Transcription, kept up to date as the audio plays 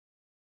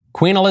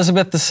Queen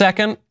Elizabeth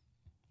II,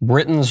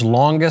 Britain's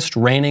longest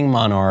reigning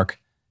monarch,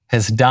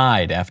 has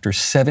died after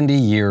 70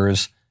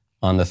 years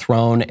on the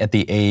throne at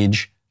the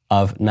age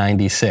of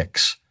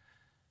 96.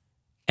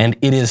 And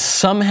it is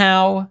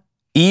somehow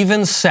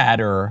even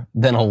sadder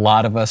than a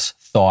lot of us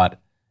thought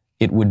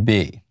it would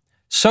be.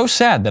 So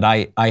sad that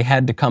I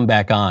had to come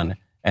back on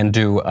and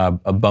do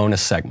a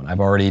bonus segment. I've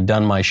already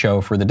done my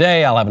show for the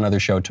day. I'll have another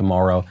show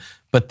tomorrow.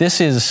 But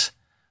this is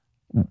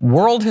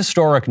world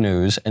historic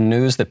news, and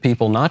news that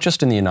people not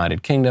just in the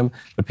United Kingdom,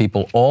 but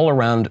people all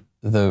around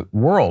the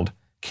world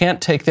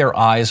can't take their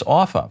eyes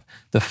off of.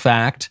 The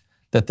fact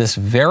that this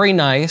very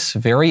nice,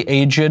 very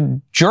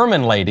aged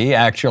German lady,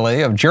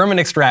 actually, of German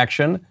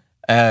extraction,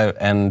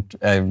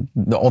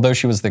 although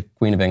she was the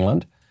Queen of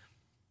England,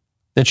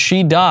 that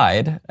she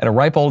died at a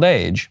ripe old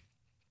age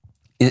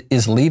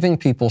is leaving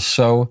people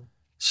so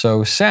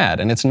sad.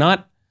 And it's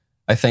not,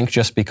 I think,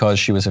 just because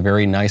she was a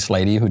very nice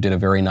lady who did a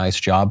very nice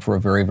job for a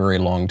very, very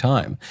long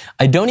time.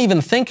 I don't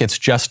even think it's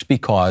just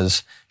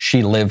because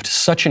she lived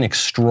such an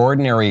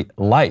extraordinary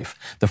life.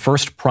 The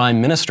first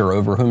prime minister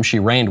over whom she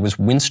reigned was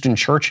Winston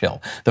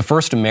Churchill. The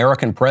first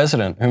American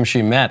president whom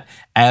she met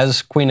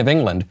as Queen of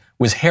England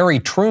was Harry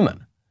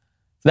Truman.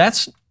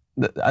 That's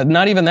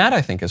not even that,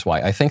 I think, is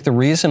why. I think the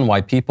reason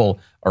why people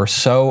are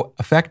so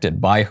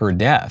affected by her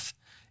death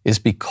is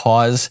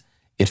because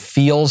it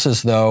feels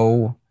as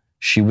though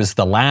she was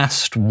the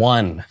last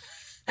one,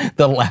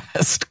 the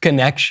last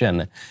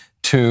connection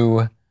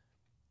to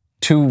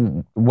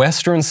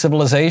Western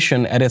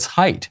civilization at its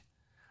height,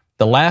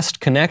 the last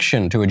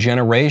connection to a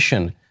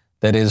generation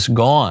that is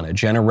gone, a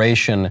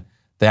generation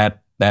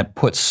that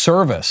puts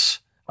service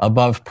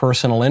above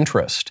personal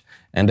interest,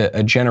 and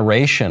a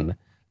generation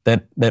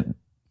that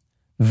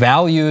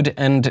valued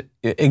and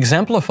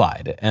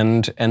exemplified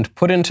and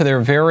put into their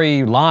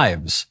very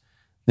lives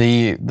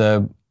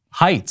the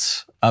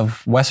heights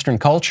of Western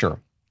culture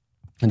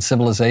and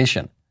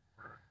civilization.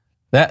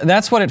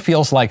 That's what it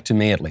feels like to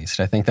me, at least.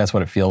 I think that's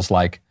what it feels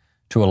like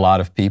to a lot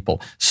of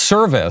people.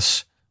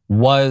 Service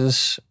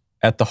was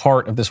at the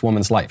heart of this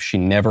woman's life. She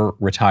never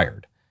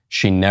retired.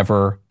 She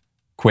never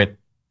quit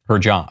her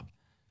job.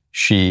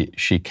 She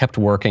kept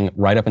working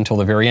right up until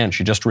the very end.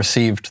 She just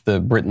received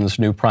Britain's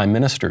new prime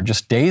minister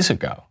just days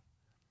ago.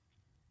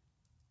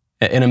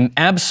 An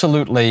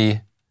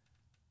absolutely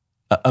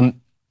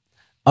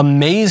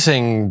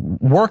amazing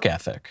work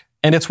ethic.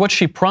 And it's what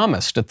she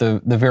promised at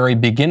the very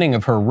beginning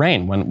of her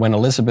reign, when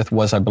Elizabeth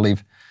was, I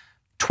believe,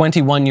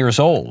 21 years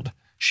old.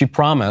 She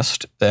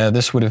promised,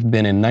 this would have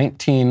been in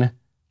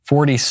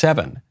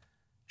 1947,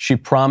 she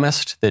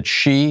promised that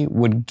she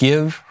would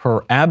give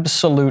her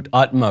absolute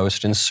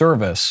utmost in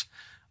service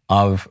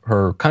of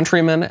her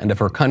countrymen and of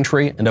her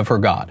country and of her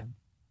God.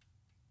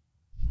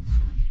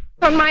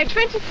 On my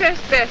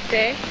 21st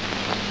birthday,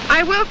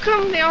 I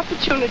welcome the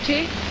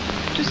opportunity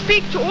to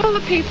speak to all the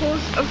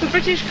peoples of the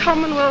British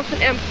Commonwealth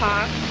and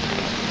Empire,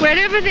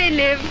 wherever they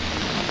live,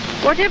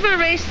 whatever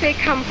race they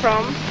come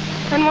from,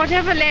 and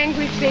whatever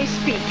language they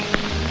speak.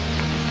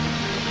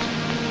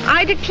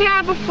 I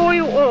declare before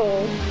you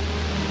all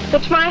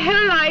that my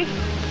whole life,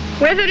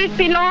 whether it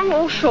be long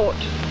or short,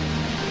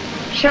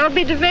 shall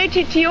be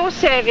devoted to your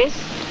service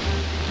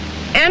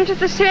and to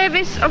the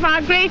service of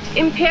our great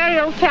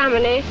imperial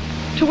family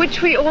to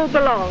which we all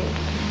belong.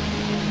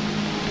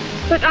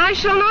 But I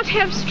shall not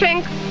have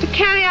strength to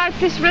carry out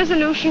this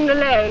resolution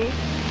alone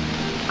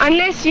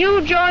unless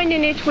you join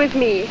in it with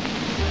me,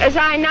 as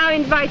I now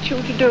invite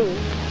you to do.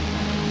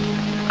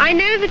 I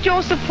know that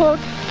your support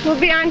will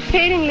be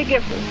unfailingly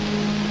given.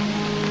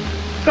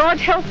 God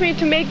help me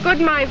to make good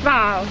my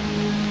vow,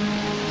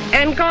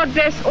 and God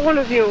bless all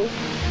of you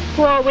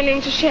who are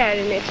willing to share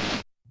in it.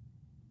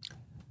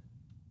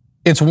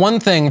 It's one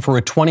thing for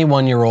a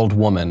 21-year-old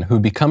woman who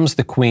becomes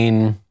the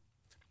queen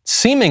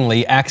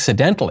seemingly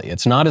accidentally.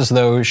 It's not as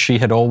though she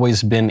had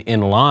always been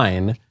in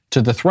line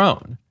to the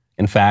throne.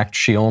 In fact,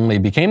 she only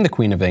became the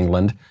Queen of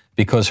England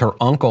because her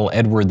uncle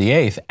Edward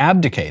VIII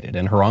abdicated.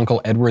 And her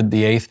uncle Edward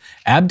VIII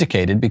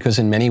abdicated because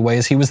in many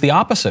ways he was the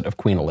opposite of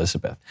Queen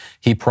Elizabeth.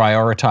 He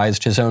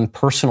prioritized his own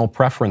personal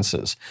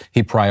preferences.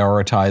 He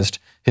prioritized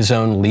his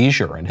own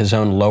leisure and his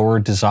own lower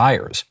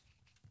desires.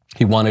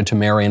 He wanted to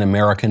marry an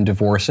American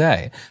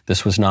divorcee.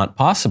 This was not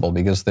possible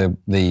because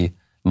the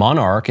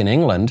monarch in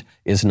England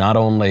is not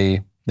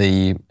only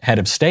the head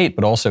of state,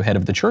 but also head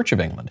of the Church of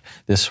England.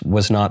 This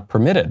was not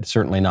permitted,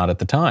 certainly not at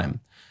the time.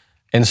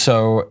 And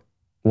so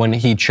when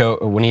he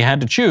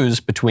had to choose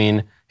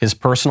between his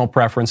personal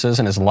preferences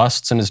and his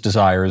lusts and his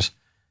desires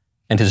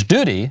and his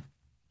duty,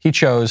 he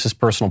chose his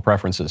personal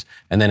preferences.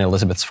 And then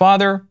Elizabeth's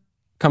father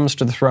comes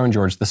to the throne,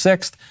 George VI.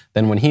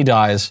 Then when he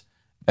dies,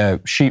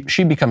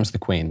 she becomes the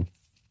queen.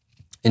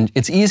 And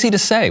it's easy to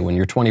say when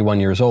you're 21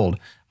 years old,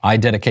 I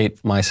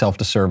dedicate myself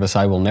to service,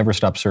 I will never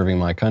stop serving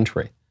my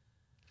country.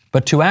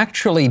 But to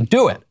actually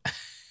do it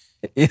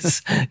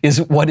is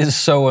what is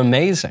so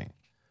amazing.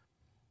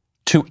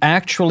 To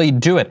actually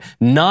do it,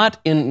 not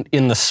in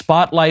the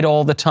spotlight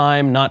all the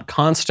time, not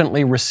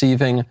constantly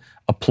receiving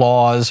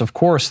applause. Of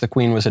course, the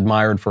Queen was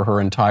admired for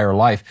her entire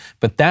life,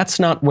 but that's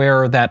not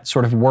where that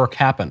sort of work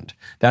happened.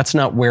 That's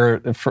not where,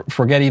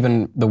 forget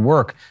even the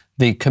work,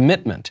 the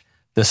commitment,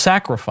 the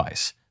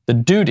sacrifice, the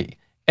duty,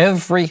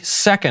 every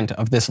second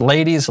of this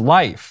lady's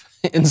life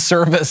in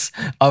service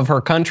of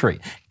her country.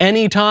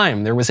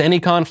 Anytime there was any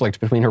conflict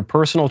between her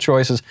personal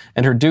choices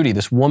and her duty,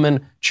 this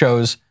woman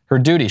chose her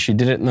duty. She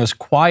did it in those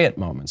quiet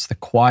moments, the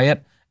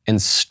quiet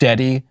and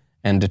steady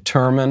and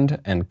determined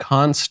and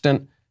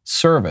constant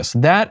service.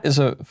 That is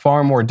a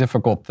far more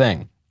difficult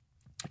thing.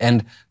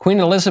 And Queen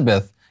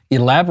Elizabeth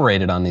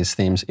elaborated on these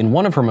themes in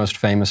one of her most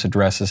famous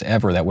addresses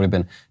ever. That would have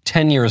been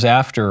 10 years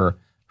after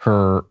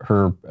her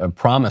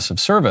promise of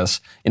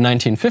service in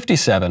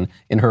 1957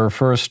 in her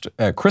first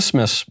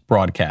Christmas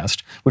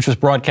broadcast, which was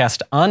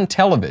broadcast on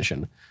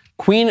television.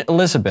 Queen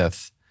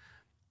Elizabeth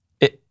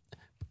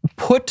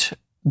put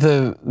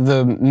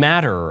the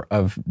matter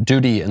of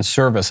duty and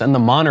service and the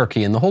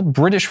monarchy and the whole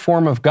British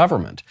form of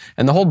government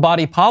and the whole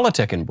body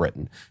politic in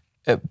Britain,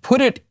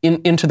 put it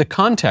into the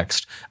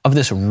context of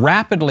this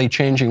rapidly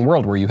changing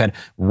world where you had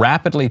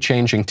rapidly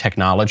changing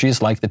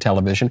technologies like the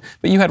television,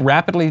 but you had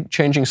rapidly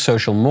changing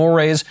social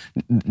mores,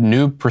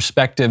 new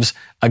perspectives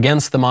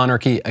against the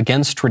monarchy,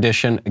 against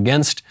tradition,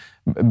 against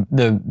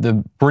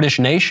the British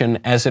nation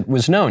as it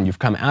was known. You've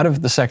come out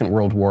of the Second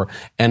World War,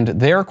 and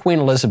there Queen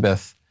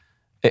Elizabeth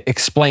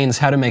explains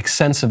how to make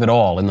sense of it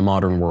all in the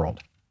modern world.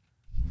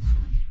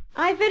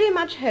 I very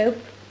much hope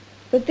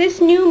that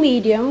this new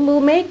medium will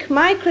make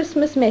my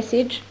Christmas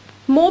message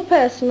more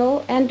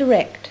personal and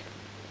direct.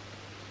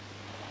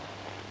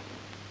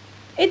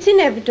 It's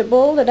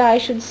inevitable that I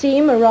should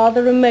seem a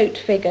rather remote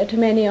figure to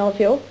many of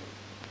you,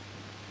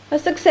 a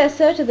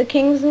successor to the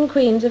kings and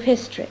queens of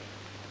history,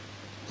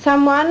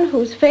 someone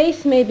whose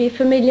face may be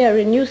familiar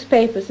in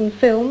newspapers and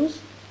films,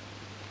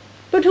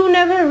 but who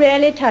never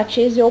really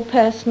touches your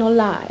personal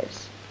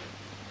lives.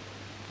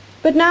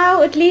 But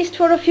now, at least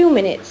for a few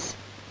minutes,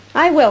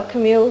 I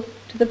welcome you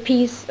to the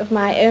peace of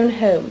my own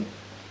home.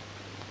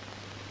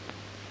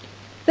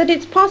 That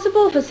it's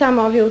possible for some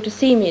of you to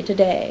see me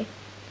today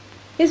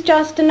is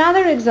just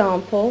another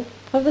example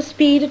of the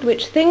speed at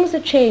which things are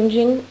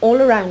changing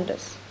all around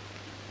us.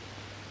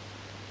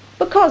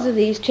 Because of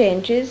these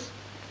changes,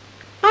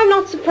 I'm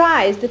not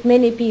surprised that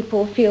many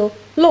people feel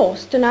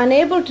lost and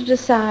unable to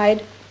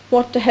decide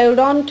what to hold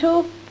on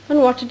to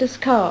and what to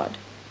discard,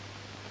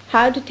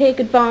 how to take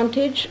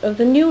advantage of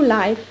the new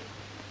life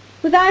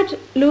without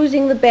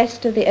losing the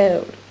best of the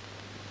old.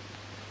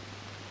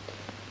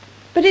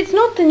 But it's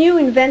not the new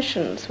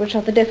inventions which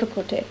are the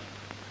difficulty.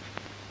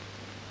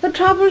 The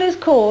trouble is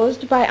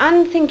caused by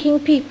unthinking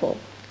people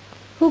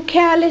who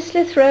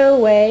carelessly throw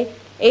away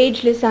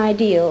ageless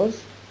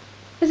ideals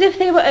as if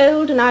they were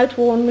old and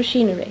outworn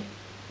machinery.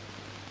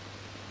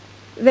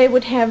 They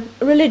would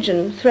have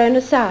religion thrown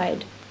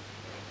aside,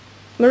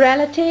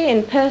 morality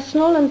in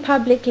personal and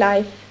public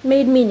life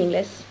made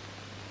meaningless,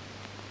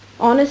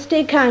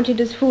 honesty counted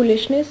as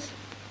foolishness,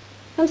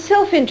 and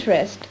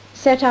self-interest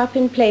set up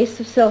in place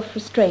of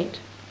self-restraint.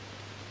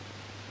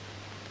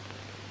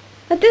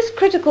 At this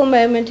critical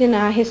moment in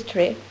our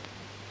history,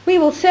 we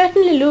will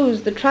certainly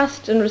lose the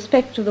trust and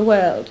respect of the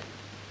world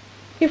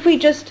if we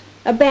just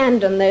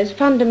abandon those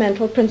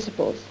fundamental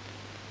principles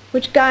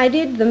which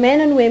guided the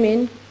men and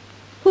women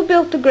who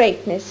built the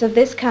greatness of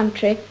this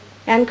country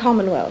and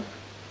Commonwealth.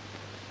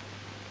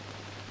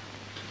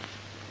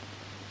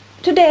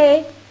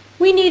 Today,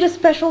 we need a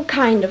special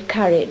kind of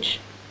courage.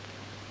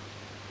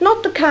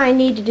 Not the kind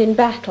needed in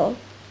battle,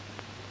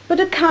 but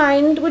a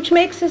kind which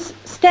makes us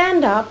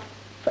stand up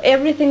for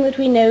everything that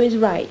we know is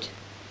right,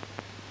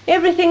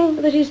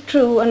 everything that is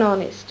true and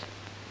honest.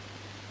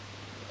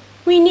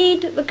 We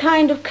need the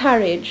kind of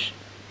courage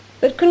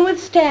that can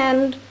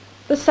withstand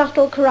the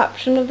subtle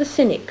corruption of the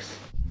cynics.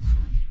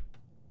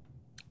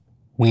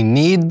 We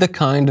need the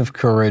kind of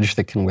courage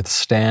that can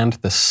withstand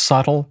the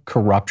subtle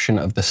corruption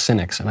of the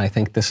cynics. And I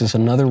think this is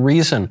another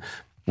reason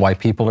why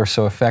people are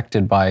so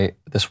affected by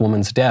this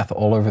woman's death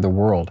all over the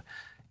world,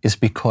 is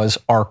because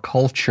our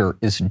culture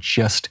is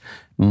just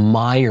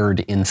mired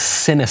in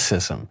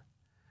cynicism.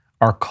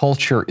 Our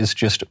culture is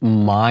just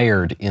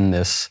mired in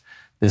this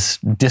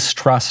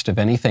distrust of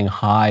anything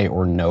high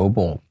or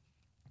noble,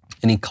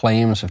 any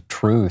claims of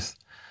truth,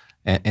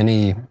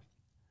 any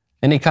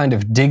kind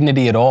of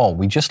dignity at all.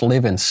 We just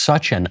live in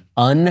such an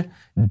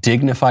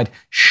undignified,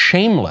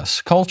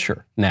 shameless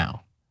culture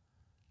now.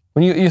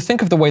 When you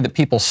think of the way that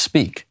people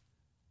speak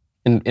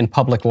in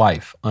public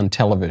life, on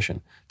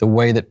television, the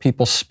way that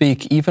people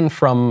speak even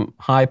from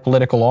high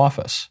political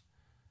office,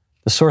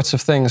 the sorts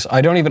of things,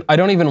 I don't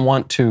even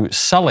want to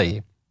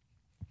sully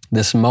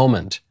this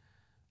moment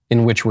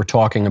in which we're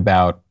talking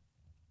about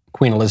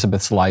Queen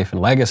Elizabeth's life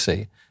and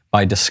legacy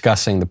by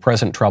discussing the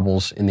present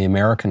troubles in the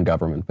American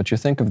government. But you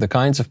think of the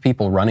kinds of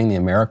people running the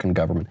American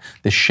government,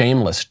 the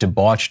shameless,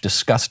 debauched,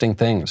 disgusting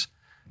things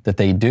that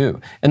they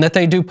do, and that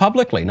they do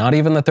publicly, not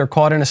even that they're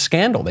caught in a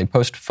scandal. They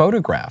post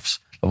photographs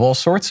of all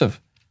sorts of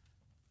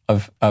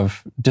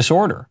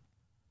disorder.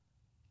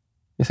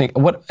 You think,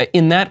 what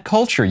in that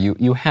culture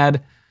you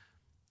had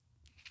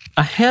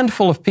a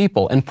handful of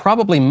people, and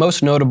probably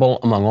most notable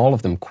among all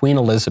of them, Queen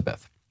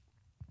Elizabeth,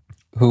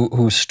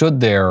 who stood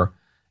there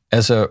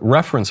as a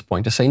reference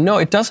point to say, no,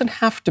 it doesn't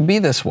have to be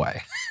this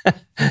way.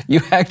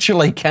 You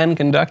actually can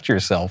conduct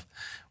yourself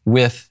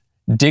with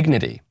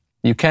dignity.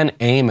 You can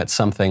aim at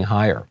something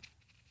higher.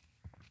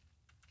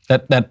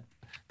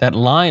 That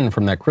line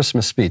from that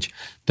Christmas speech,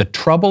 the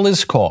trouble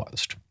is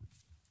caused.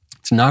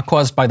 It's not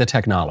caused by the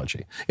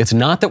technology. It's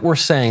not that we're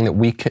saying that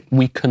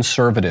we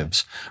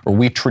conservatives or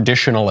we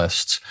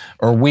traditionalists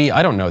or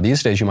I don't know,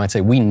 these days you might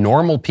say we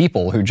normal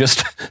people who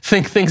just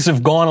think things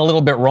have gone a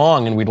little bit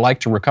wrong and we'd like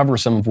to recover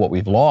some of what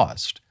we've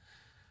lost.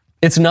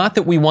 It's not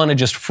that we want to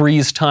just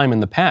freeze time in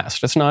the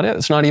past. It's not it.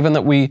 It's not even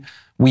that we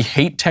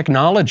hate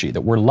technology,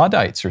 that we're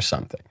Luddites or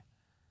something.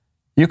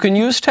 You can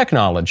use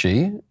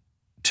technology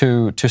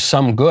to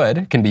some good.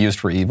 It can be used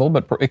for evil,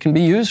 but it can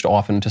be used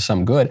often to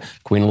some good.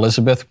 Queen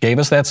Elizabeth gave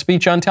us that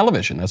speech on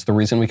television. That's the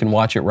reason we can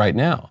watch it right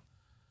now.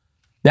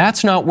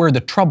 That's not where the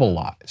trouble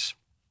lies.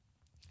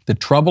 The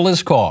trouble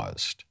is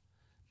caused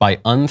by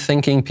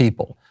unthinking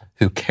people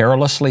who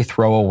carelessly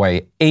throw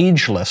away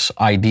ageless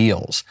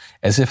ideals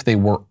as if they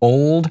were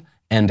old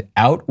and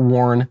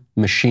outworn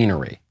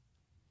machinery.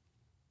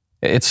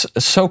 It's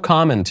so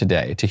common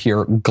today to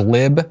hear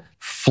glib,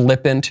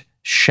 flippant,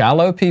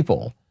 shallow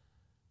people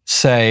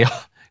say,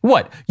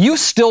 what, you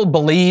still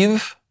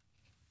believe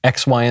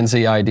X, Y, and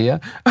Z idea?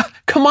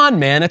 Come on,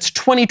 man, it's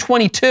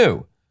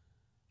 2022.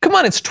 Come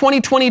on, it's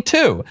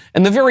 2022.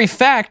 And the very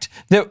fact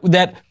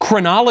that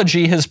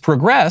chronology has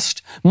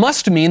progressed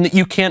must mean that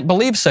you can't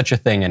believe such a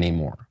thing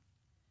anymore.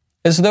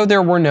 As though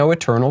there were no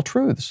eternal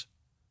truths.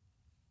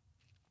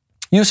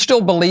 You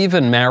still believe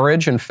in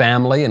marriage and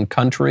family and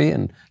country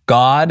and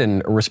God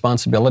and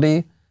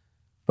responsibility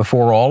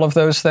before all of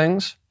those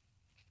things?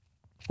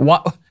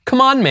 What? Come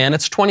on, man,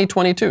 it's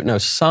 2022. No,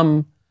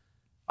 some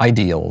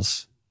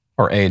ideals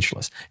are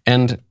ageless.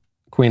 And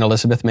Queen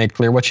Elizabeth made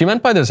clear what she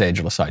meant by those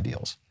ageless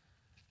ideals.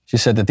 She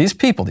said that these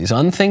people, these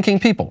unthinking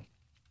people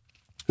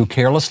who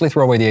carelessly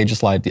throw away the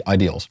ageless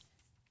ideals,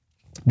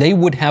 they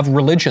would have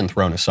religion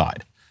thrown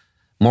aside,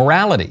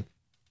 morality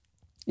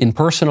in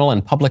personal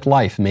and public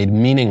life made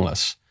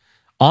meaningless,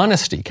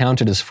 honesty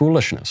counted as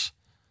foolishness,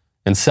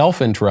 and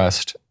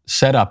self-interest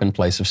set up in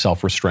place of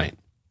self-restraint.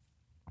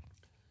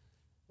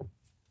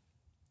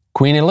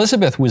 Queen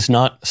Elizabeth was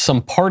not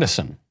some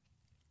partisan.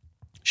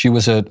 She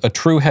was a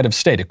true head of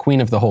state, a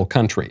queen of the whole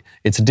country.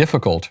 It's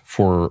difficult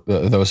for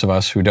those of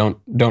us who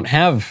don't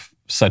have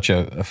such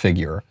a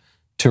figure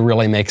to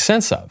really make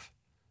sense of.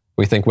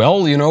 We think,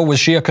 well, was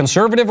she a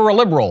conservative or a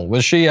liberal?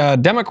 Was she a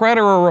Democrat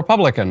or a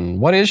Republican?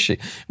 What is she?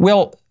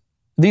 Well,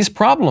 these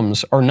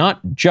problems are not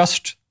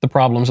just the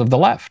problems of the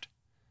left.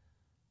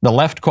 The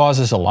left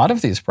causes a lot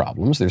of these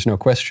problems. There's no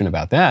question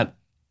about that.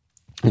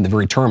 And the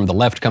very term the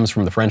left comes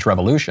from the French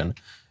Revolution.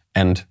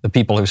 And the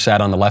people who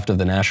sat on the left of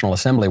the National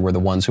Assembly were the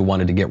ones who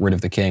wanted to get rid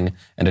of the king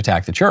and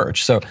attack the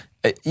church. So,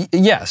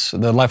 yes,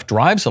 the left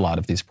drives a lot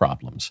of these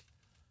problems,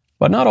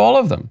 but not all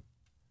of them.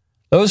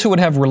 Those who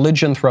would have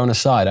religion thrown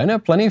aside, I know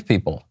plenty of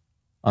people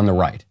on the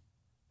right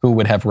who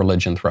would have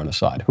religion thrown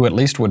aside, who at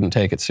least wouldn't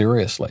take it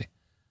seriously.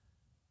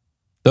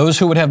 Those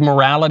who would have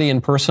morality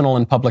in personal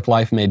and public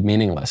life made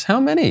meaningless. How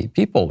many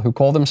people who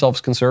call themselves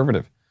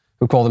conservative,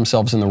 who call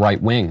themselves in the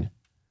right wing,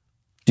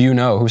 do you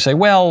know, who say,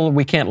 well,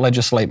 we can't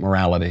legislate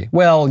morality.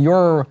 Well,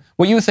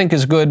 what you think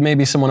is good,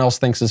 maybe someone else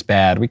thinks is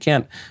bad. We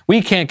can't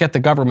get the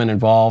government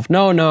involved.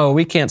 No,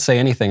 we can't say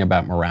anything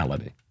about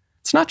morality.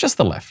 It's not just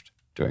the left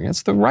doing it,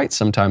 it's the right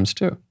sometimes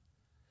too.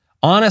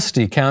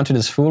 Honesty counted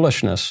as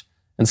foolishness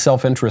and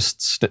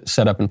self-interest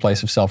set up in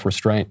place of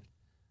self-restraint.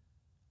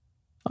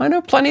 I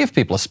know plenty of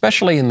people,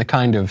 especially in the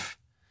kind of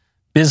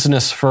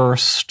business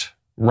first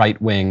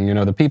right wing,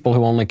 the people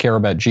who only care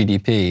about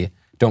GDP,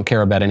 don't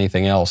care about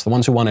anything else. The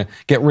ones who want to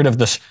get rid of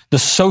the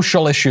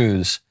social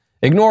issues,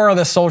 ignore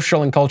the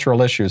social and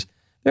cultural issues.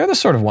 They're the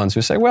sort of ones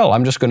who say, well,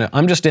 I'm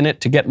just in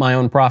it to get my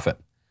own profit.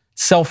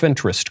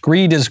 Self-interest,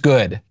 greed is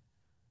good.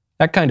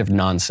 That kind of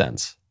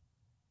nonsense.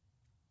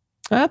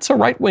 That's a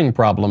right-wing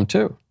problem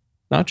too,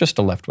 not just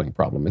a left-wing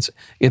problem.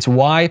 It's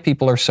why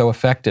people are so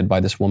affected by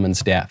this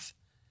woman's death.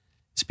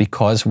 It's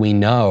because we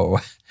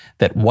know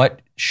that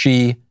what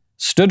she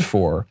stood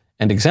for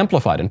and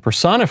exemplified and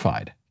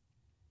personified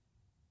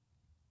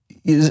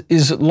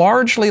is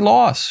largely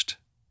lost,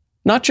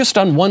 not just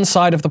on one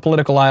side of the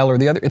political aisle or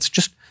the other. It's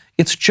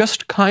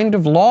just kind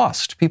of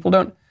lost. People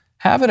don't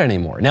have it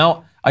anymore.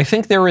 Now, I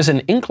think there is an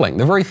inkling.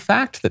 The very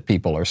fact that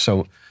people are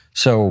so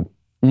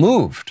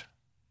moved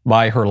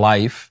by her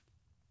life,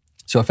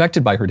 so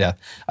affected by her death,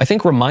 I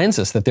think reminds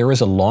us that there is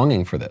a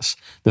longing for this.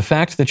 The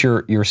fact that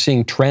you're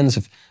seeing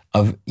trends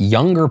of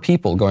younger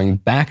people going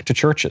back to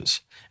churches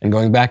and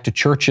going back to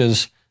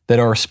churches that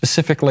are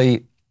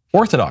specifically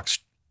Orthodox,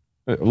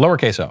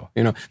 lowercase o,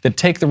 that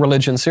take the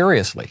religion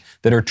seriously,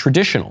 that are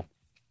traditional.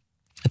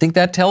 I think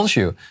that tells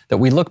you that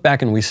we look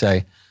back and we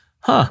say,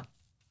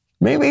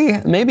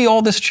 maybe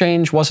all this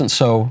change wasn't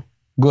so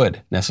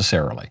good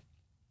necessarily.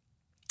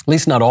 At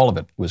least not all of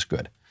it was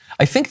good.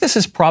 I think this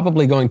is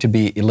probably going to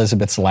be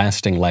Elizabeth's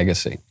lasting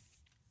legacy.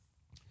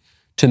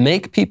 to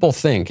make people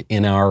think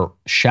in our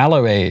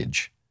shallow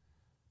age,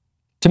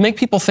 to make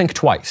people think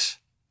twice.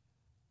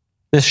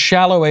 This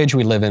shallow age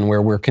we live in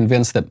where we're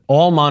convinced that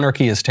all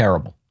monarchy is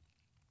terrible.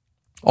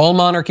 All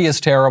monarchy is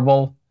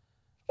terrible.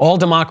 All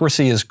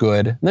democracy is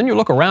good. And then you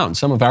look around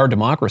some of our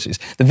democracies.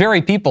 The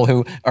very people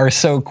who are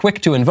so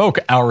quick to invoke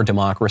our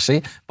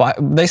democracy,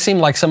 they seem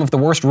like some of the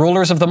worst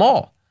rulers of them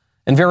all.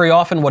 And very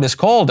often what is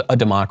called a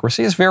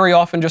democracy is very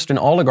often just an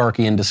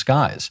oligarchy in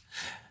disguise.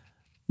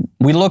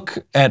 We look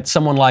at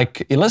someone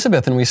like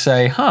Elizabeth and we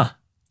say,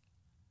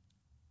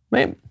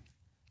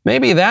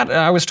 maybe that,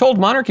 I was told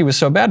monarchy was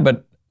so bad,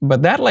 but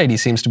that lady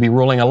seems to be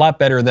ruling a lot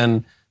better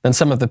than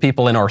some of the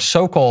people in our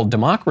so-called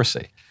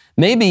democracy.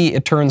 Maybe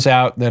it turns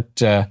out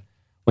that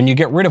when you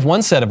get rid of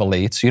one set of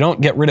elites, you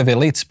don't get rid of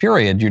elites,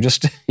 period. You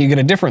get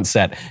a different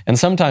set, and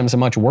sometimes a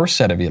much worse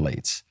set of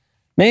elites.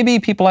 Maybe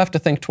people have to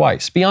think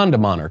twice, beyond a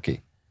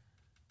monarchy.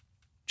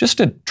 Just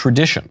a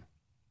tradition.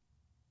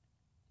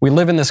 We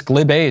live in this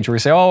glib age where we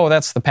say, oh,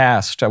 that's the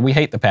past. We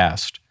hate the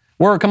past.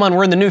 We're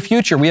in the new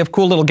future. We have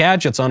cool little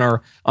gadgets on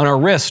our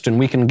wrist, and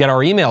we can get our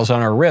emails on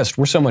our wrist.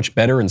 We're so much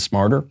better and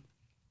smarter.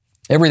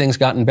 Everything's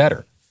gotten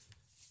better.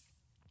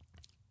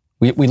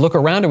 We look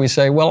around and we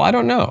say, well, I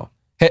don't know.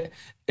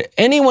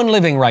 Anyone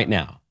living right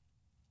now,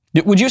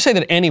 would you say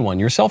that anyone,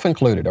 yourself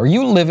included, are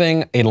you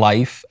living a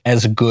life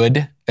as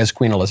good as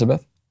Queen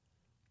Elizabeth?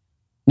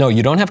 No,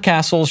 you don't have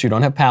castles, you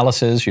don't have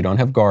palaces, you don't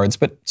have guards,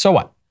 but so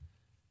what?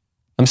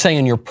 I'm saying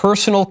in your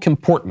personal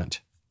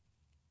comportment,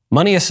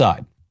 money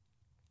aside,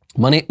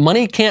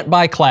 money can't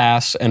buy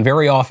class, and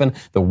very often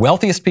the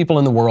wealthiest people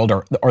in the world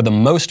are the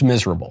most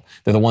miserable.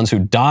 They're the ones who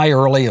die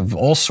early of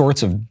all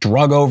sorts of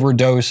drug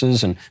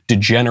overdoses and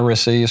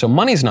degeneracy, so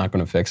money's not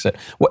going to fix it.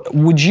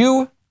 Would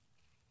you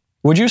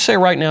say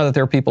right now that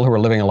there are people who are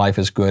living a life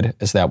as good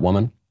as that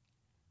woman?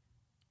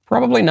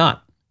 Probably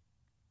not.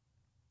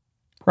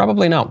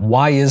 Probably not.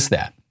 Why is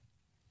that?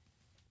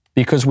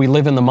 Because we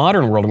live in the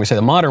modern world, and we say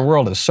the modern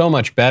world is so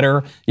much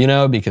better,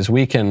 because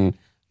we can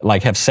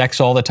have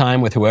sex all the time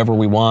with whoever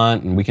we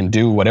want, and we can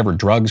do whatever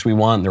drugs we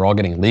want. They're all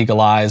getting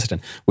legalized,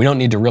 and we don't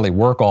need to really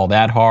work all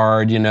that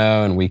hard,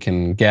 and we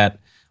can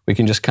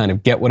just kind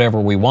of get whatever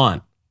we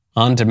want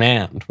on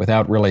demand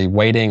without really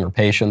waiting or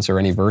patience or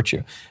any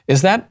virtue.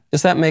 Is that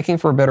making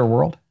for a better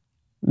world?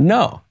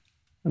 No,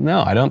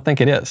 I don't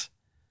think it is.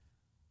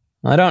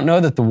 I don't know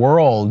that the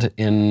world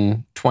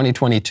in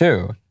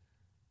 2022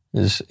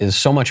 is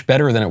so much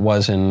better than it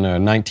was in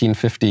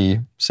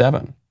 1957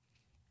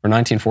 or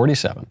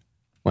 1947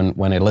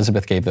 when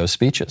Elizabeth gave those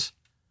speeches.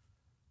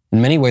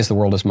 In many ways, the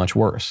world is much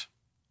worse.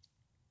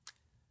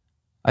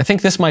 I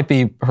think this might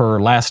be her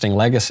lasting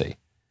legacy.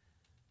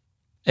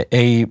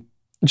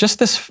 Just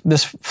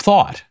this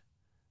thought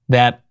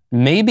that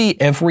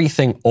maybe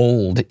everything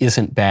old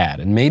isn't bad,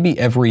 and maybe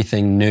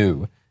everything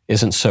new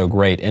isn't so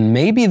great, and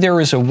maybe there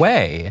is a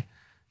way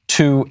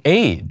to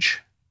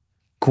age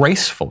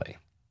gracefully.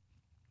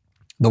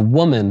 The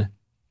woman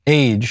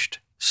aged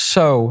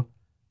so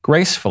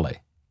gracefully.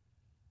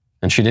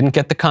 And she didn't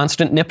get the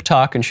constant nip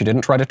tuck, and she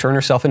didn't try to turn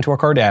herself into a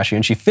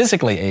Kardashian. She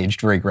physically aged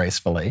very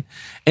gracefully,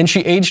 and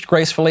she aged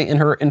gracefully in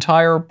her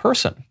entire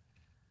person.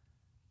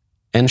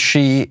 And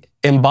she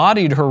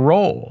embodied her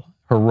role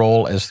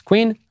as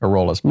queen, her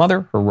role as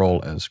mother, her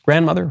role as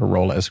grandmother, her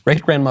role as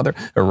great-grandmother,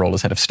 her role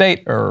as head of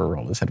state, her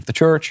role as head of the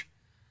Church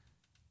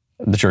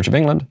of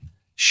England.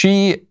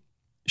 She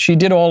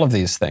did all of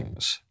these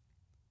things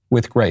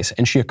with grace,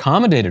 and she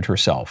accommodated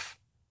herself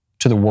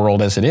to the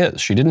world as it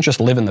is. She didn't just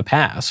live in the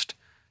past.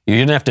 You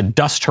didn't have to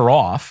dust her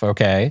off,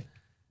 okay?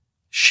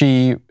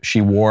 She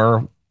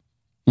wore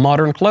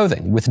modern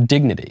clothing with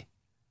dignity,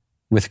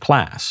 with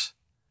class.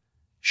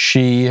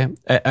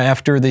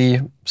 After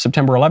the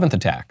September 11th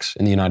attacks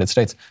in the United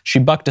States, she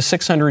bucked a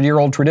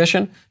 600-year-old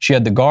tradition. She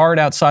had the guard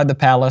outside the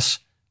palace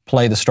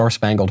play the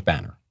Star-Spangled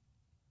Banner.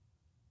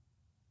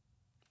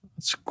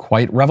 It's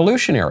quite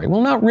revolutionary.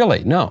 Well, not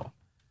really, no.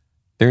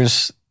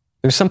 There's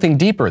something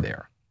deeper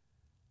there.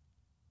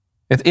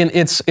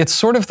 It's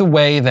sort of the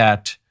way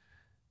that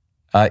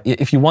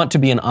if you want to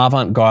be an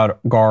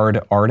avant-garde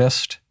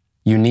artist,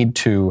 you need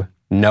to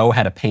know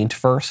how to paint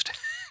first.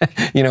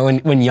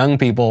 When young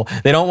people,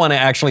 they don't want to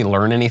actually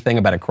learn anything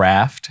about a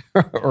craft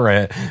or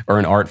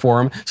an art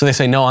form. So they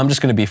say, no, I'm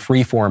just going to be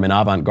free-form and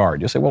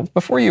avant-garde. You say, well,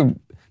 before you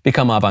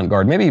become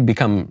avant-garde, maybe you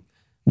become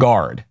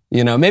guard.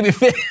 Maybe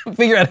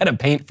figure out how to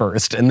paint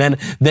first, and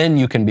then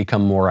you can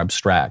become more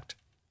abstract.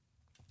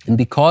 And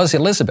because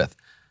Elizabeth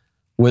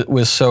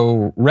was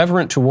so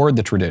reverent toward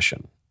the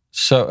tradition,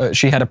 so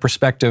she had a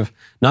perspective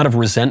not of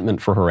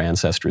resentment for her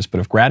ancestors, but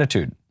of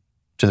gratitude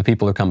to the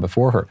people who came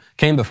before her,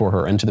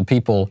 and to the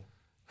people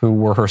who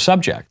were her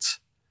subjects.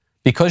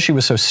 Because she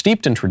was so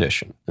steeped in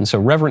tradition and so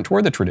reverent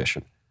toward the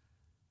tradition,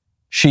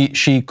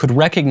 she could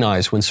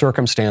recognize when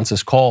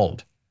circumstances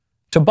called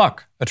to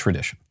buck a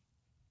tradition.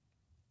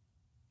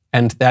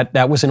 And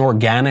that was an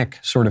organic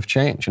sort of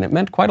change, and it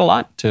meant quite a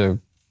lot to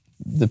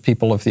the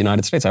people of the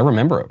United States. I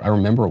remember it. I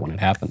remember when it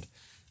happened.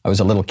 I was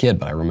a little kid,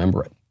 but I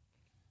remember it.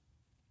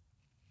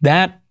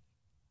 That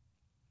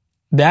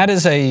that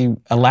is a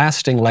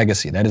lasting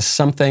legacy. That is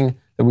something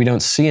that we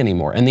don't see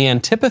anymore. And the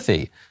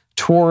antipathy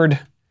toward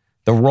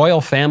the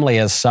royal family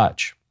as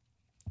such.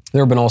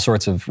 There have been all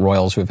sorts of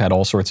royals who have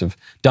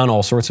done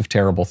all sorts of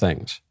terrible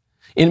things.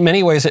 In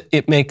many ways,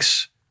 it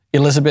makes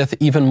Elizabeth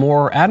even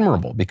more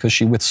admirable because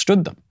she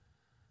withstood them.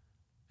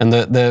 And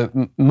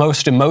the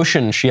most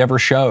emotion she ever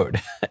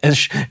showed, as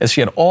she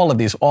had all of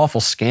these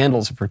awful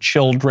scandals of her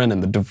children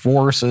and the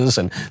divorces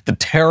and the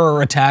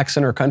terror attacks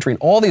in her country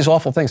and all these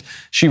awful things,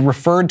 she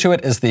referred to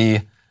it as the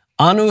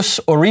annus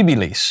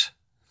horribilis.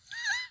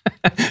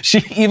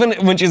 She, even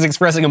when she's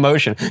expressing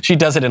emotion, she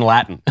does it in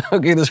Latin.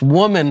 Okay, this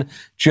woman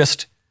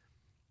just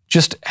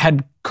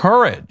had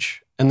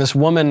courage, and this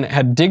woman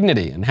had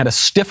dignity and had a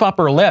stiff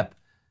upper lip.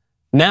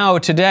 Now,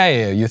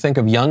 today, you think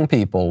of young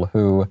people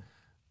who,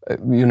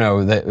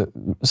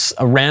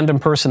 a random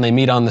person they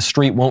meet on the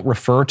street won't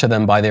refer to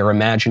them by their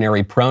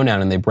imaginary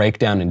pronoun and they break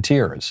down in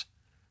tears.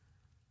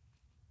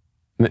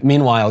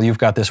 Meanwhile, you've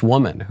got this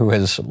woman who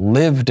has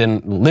lived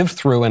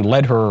through and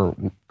led her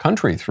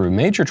country through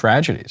major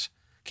tragedies,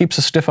 keeps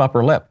a stiff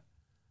upper lip,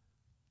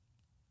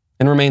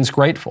 and remains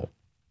grateful.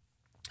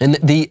 And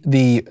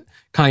the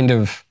kind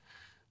of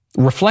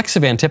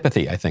reflexive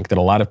antipathy, I think, that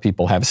a lot of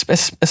people have,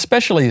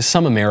 especially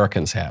some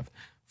Americans have,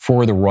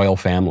 for the royal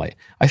family,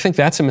 I think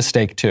that's a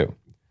mistake too,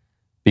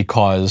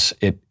 because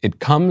it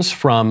comes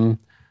from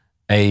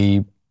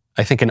an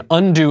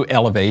undue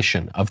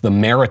elevation of the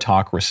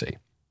meritocracy.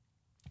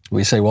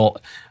 We say, well,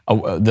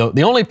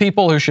 the only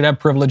people who should have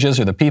privileges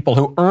are the people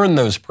who earn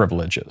those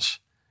privileges.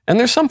 And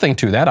there's something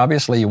to that.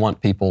 Obviously, you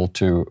want people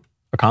to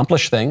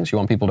accomplish things. You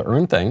want people to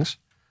earn things.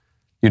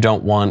 You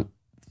don't want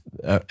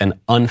an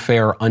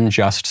unfair,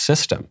 unjust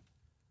system.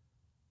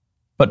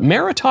 But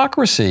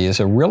meritocracy is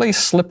a really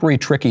slippery,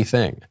 tricky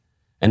thing,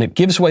 and it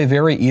gives way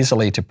very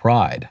easily to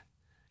pride.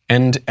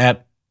 And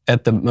at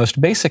the most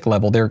basic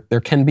level, there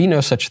can be no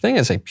such thing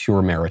as a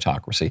pure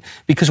meritocracy,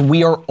 because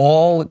we are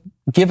all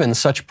given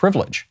such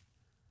privilege.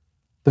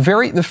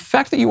 The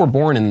fact that you were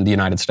born in the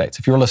United States,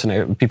 if you're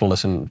listening, people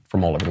listen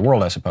from all over the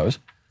world, I suppose.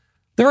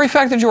 The very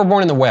fact that you were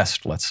born in the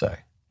West, let's say,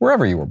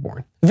 wherever you were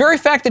born, the very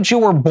fact that you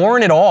were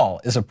born at all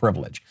is a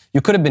privilege.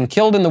 You could have been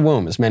killed in the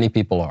womb, as many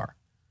people are.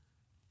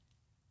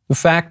 In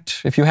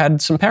fact, if you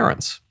had some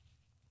parents,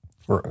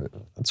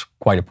 that's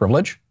quite a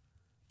privilege.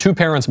 2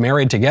 parents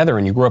married together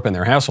and you grew up in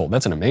their household,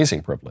 that's an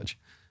amazing privilege.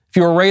 If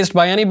you were raised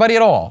by anybody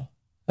at all,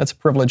 that's a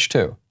privilege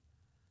too.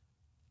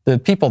 The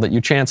people that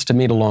you chance to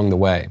meet along the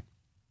way,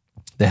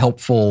 the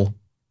helpful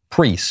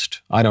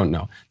priest, I don't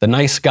know, the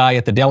nice guy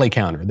at the deli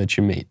counter that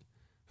you meet,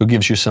 who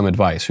gives you some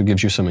advice, who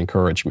gives you some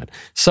encouragement,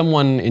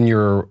 someone in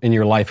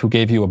your life who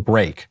gave you a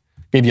break,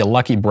 gave you a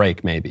lucky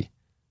break maybe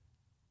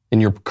in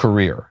your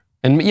career.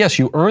 And yes,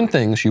 you earn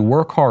things, you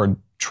work hard,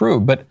 true,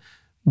 but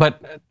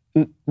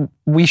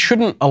we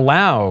shouldn't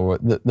allow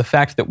the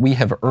fact that we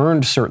have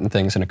earned certain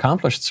things and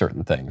accomplished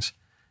certain things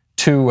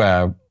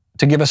to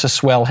give us a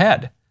swell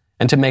head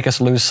and to make us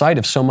lose sight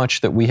of so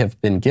much that we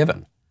have been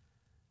given.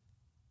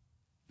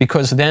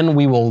 Because then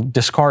we will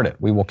discard it,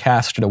 we will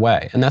cast it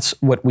away. And that's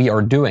what we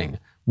are doing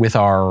with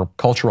our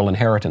cultural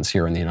inheritance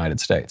here in the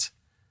United States.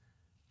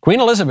 Queen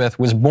Elizabeth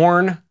was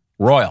born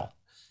royal.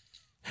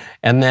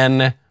 And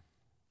then,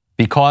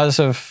 because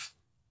of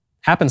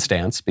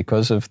happenstance,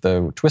 because of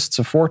the twists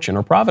of fortune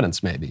or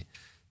providence maybe,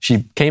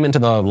 she came into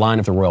the line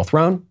of the royal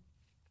throne,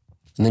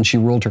 and then she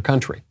ruled her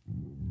country.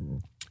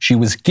 She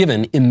was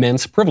given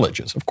immense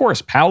privileges, of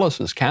course,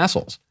 palaces,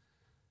 castles,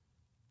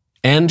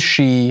 and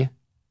she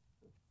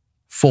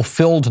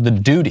fulfilled the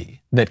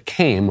duty that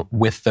came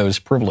with those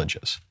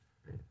privileges.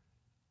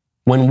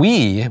 When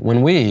we,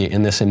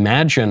 in this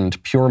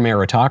imagined pure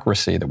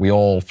meritocracy that we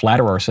all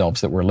flatter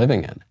ourselves that we're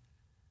living in,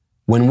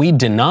 when we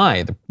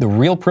deny the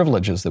real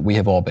privileges that we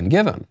have all been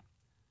given,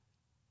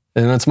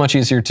 then it's much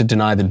easier to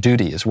deny the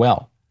duty as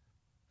well.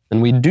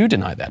 And we do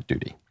deny that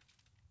duty.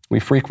 We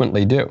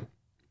frequently do.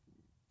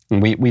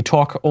 And we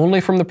talk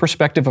only from the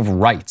perspective of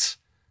rights.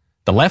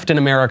 The left in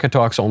America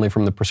talks only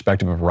from the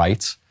perspective of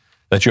rights,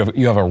 that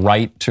you have a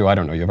right to,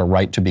 you have a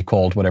right to be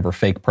called whatever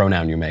fake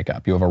pronoun you make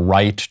up. You have a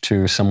right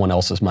to someone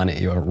else's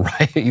money. You have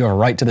a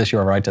right to this, you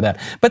have a right to that.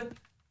 But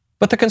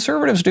the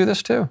conservatives do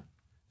this too.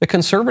 The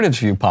conservatives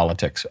view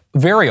politics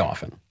very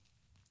often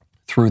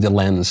through the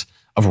lens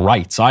of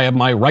rights. I have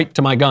my right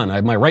to my gun. I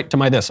have my right to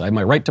my this. I have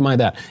my right to my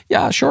that.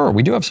 Yeah, sure,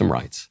 we do have some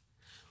rights.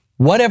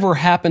 Whatever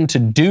happened to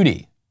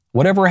duty?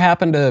 Whatever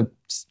happened to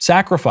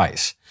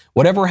sacrifice?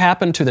 Whatever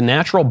happened to the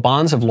natural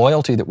bonds of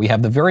loyalty that we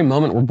have the very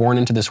moment we're born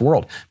into this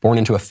world, born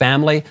into a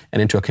family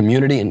and into a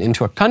community and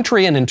into a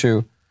country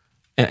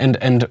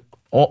and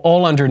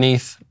all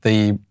underneath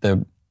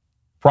the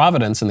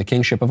providence and the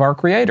kingship of our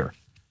Creator?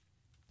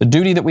 The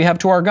duty that we have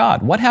to our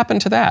God. What happened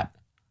to that?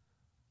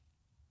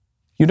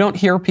 You don't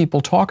hear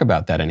people talk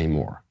about that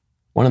anymore.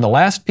 One of the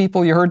last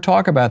people you heard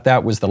talk about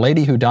that was the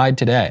lady who died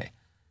today.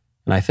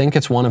 And I think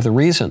it's one of the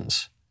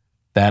reasons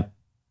that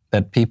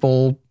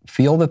people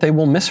feel that they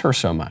will miss her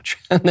so much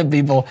and that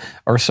people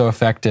are so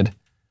affected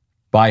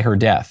by her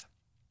death.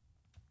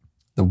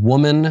 The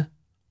woman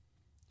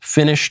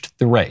finished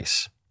the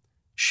race.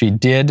 She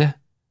did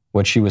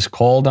what she was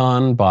called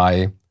on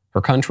by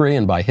her country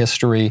and by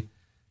history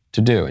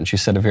to do. And she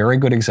set a very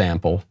good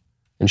example,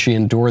 and she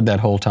endured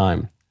that whole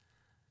time.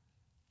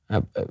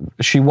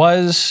 She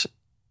was,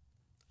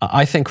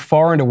 I think,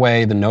 far and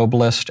away the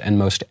noblest and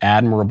most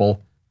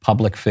admirable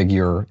public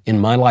figure in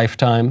my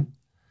lifetime.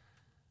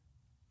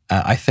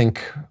 I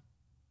think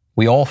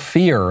we all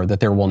fear that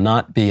there will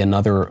not be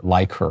another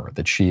like her,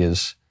 that she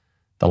is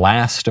the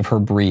last of her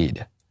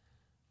breed,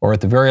 or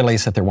at the very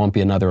least that there won't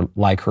be another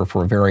like her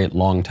for a very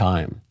long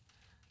time.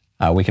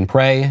 We can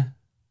pray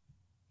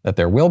that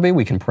there will be.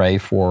 We can pray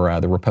for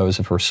the repose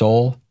of her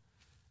soul.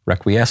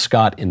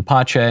 Requiescat in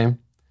pace.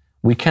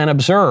 We can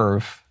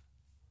observe,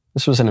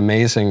 this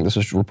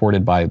was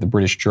reported by the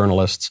British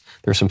journalists.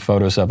 There's some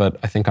photos of it,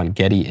 I think, on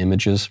Getty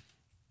Images.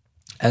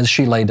 As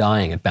she lay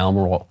dying at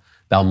Balmoral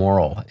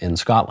in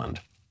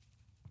Scotland,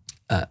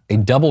 a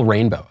double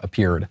rainbow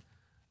appeared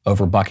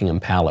over Buckingham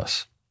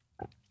Palace.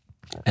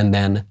 And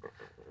then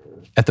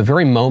at the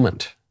very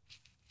moment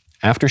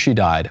after she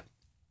died,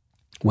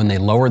 when they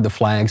lowered the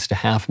flags to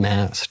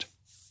half-mast,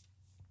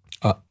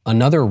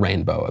 another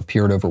rainbow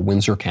appeared over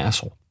Windsor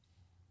Castle.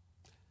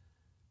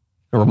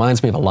 It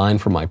reminds me of a line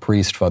from my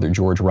priest, Father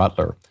George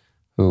Rutler,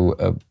 who,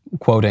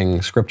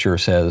 quoting scripture,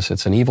 says,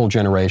 "It's an evil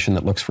generation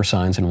that looks for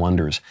signs and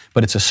wonders,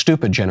 but it's a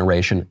stupid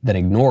generation that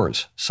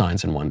ignores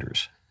signs and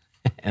wonders."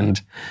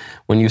 And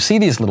when you see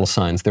these little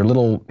signs, they're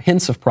little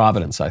hints of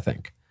providence, I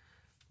think.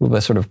 A little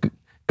bit sort of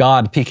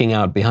God peeking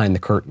out behind the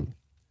curtain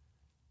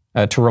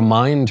to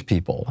remind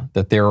people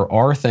that there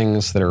are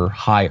things that are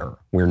higher.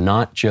 We're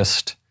not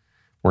just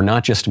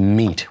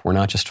meat. We're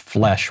not just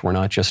flesh. We're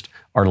not just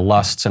our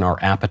lusts and our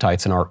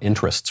appetites and our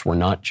interests. We're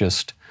not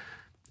just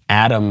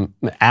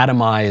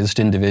atomized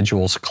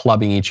individuals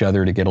clubbing each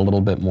other to get a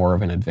little bit more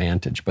of an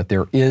advantage. But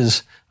there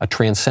is a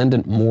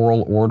transcendent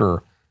moral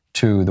order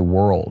to the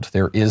world.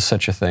 There is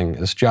such a thing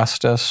as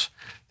justice.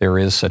 There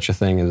is such a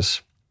thing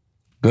as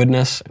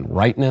goodness and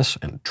rightness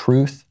and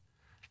truth.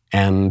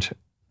 And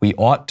we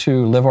ought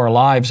to live our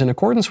lives in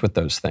accordance with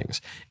those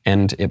things.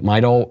 And it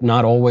might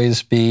not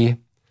always be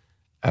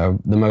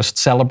the most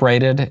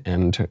celebrated,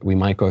 and we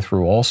might go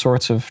through all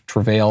sorts of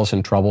travails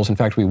and troubles. In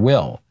fact, we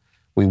will.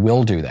 We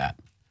will do that.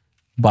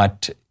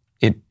 But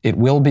it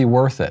will be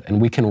worth it, and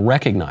we can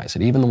recognize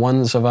it, even the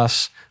ones of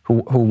us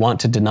who want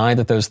to deny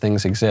that those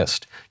things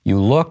exist. You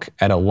look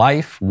at a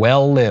life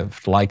well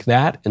lived like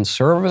that in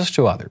service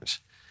to others,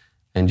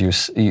 and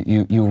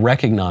you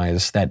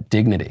recognize that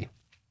dignity,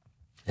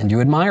 and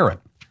you admire it.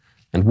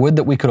 And would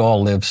that we could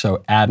all live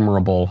so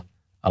admirable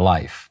a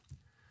life.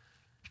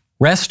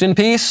 Rest in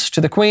peace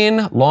to the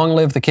Queen, long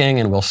live the King,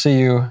 and we'll see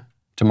you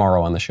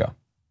tomorrow on the show.